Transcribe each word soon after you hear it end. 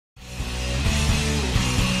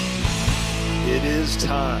It is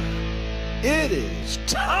time. It is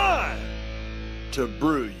time to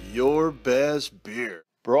brew your best beer.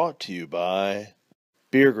 Brought to you by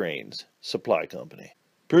Beer Greens Supply Company,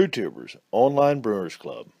 BrewTubers Online Brewers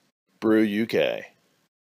Club, Brew UK,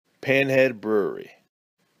 Panhead Brewery,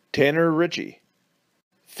 Tanner Ritchie,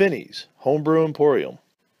 Finney's Homebrew Emporium,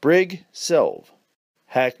 Brig Selv,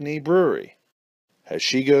 Hackney Brewery,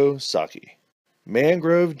 Hashigo Sake,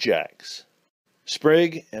 Mangrove Jacks,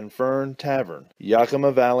 Sprig and Fern Tavern,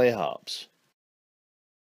 Yakima Valley Hops.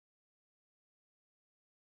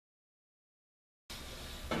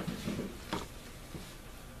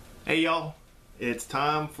 Hey y'all, it's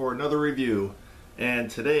time for another review, and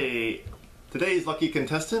today's lucky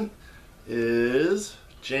contestant is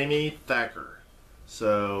Jamie Thacker.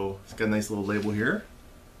 So it's got a nice little label here,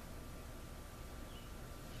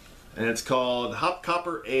 and it's called Hop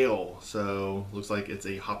Copper Ale. So looks like it's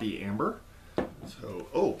a hoppy amber. So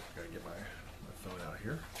gotta get my phone out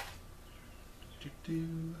here.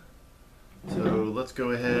 So let's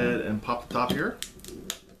go ahead and pop the top here.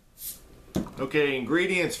 Okay,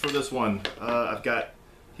 ingredients for this one.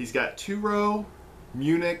 He's got 2-row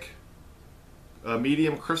Munich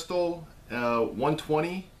medium crystal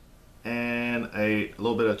 120 and a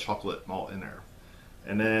little bit of chocolate malt in there.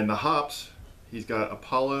 And then the hops, he's got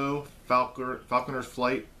Apollo, Falconer's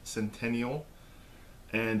Flight, Centennial,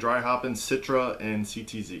 and dry hopping Citra and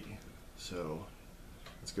CTZ. So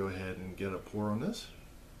let's go ahead and get a pour on this.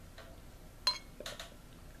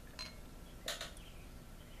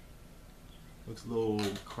 Looks a little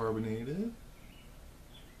carbonated.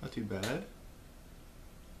 Not too bad.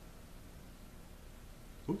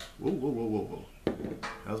 Oops. Whoa, whoa, whoa, whoa, whoa.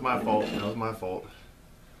 That was my fault. That was my fault.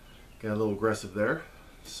 Got a little aggressive there.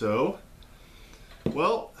 So,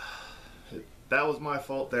 well, that was my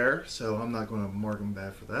fault there. So I'm not going to mark him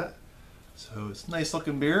bad for that. So it's a nice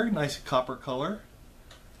looking beer. Nice copper color.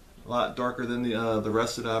 A lot darker than the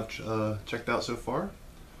rest that I've checked out so far.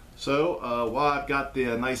 So while I've got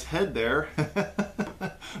the nice head there,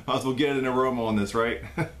 might as well get an aroma on this, right?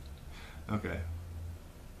 Okay.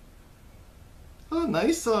 Oh,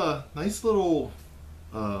 nice little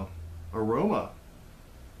aroma.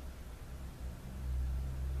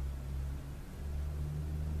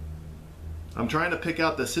 I'm trying to pick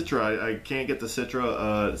out the Citra. I can't get the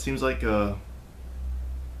Citra. It seems like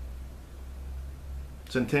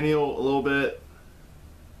Centennial a little bit.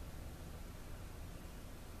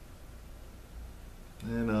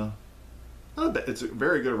 And it's a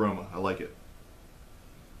very good aroma. I like it.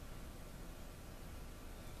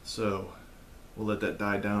 So we'll let that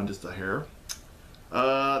die down just a hair.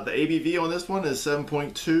 The ABV on this one is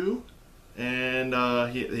 7.2, and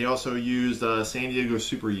he also used San Diego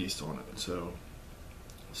super yeast on it.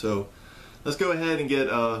 So let's go ahead and get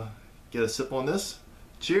a sip on this.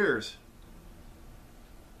 Cheers.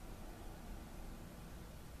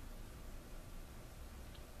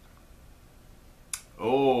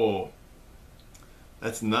 Oh,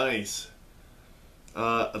 that's nice.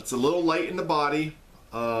 It's a little light in the body,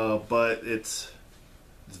 but it's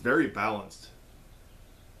very balanced.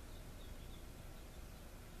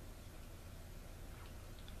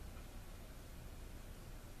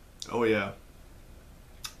 Oh yeah.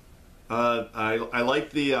 I like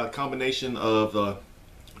the combination of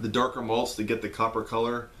the darker malts to get the copper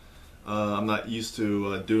color. I'm not used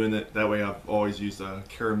to doing it that way. I've always used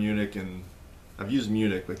Cara Munich, and I've used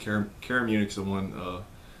Munich, but Cara Munich's the one.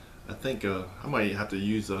 I think I might have to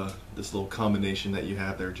use this little combination that you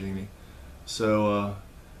have there, Jamie. So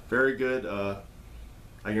very good. I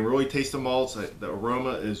can really taste the malts. The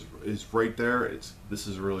aroma is right there. This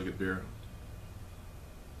is a really good beer.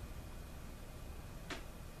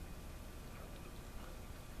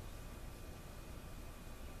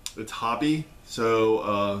 It's hoppy,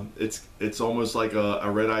 so it's almost like a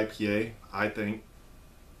red IPA, I think.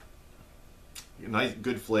 Nice,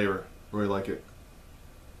 good flavor. Really like it.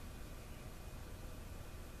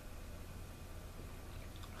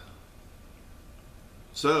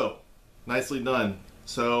 So, nicely done.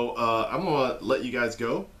 So, I'm gonna let you guys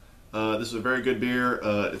go. This is a very good beer.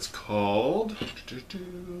 It's called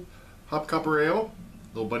Hop Copper Ale,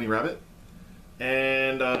 Little Bunny Rabbit,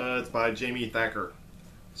 and it's by Jamie Thacker.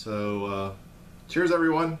 So, cheers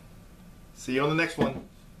everyone. See you on the next one.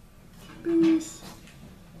 Peace.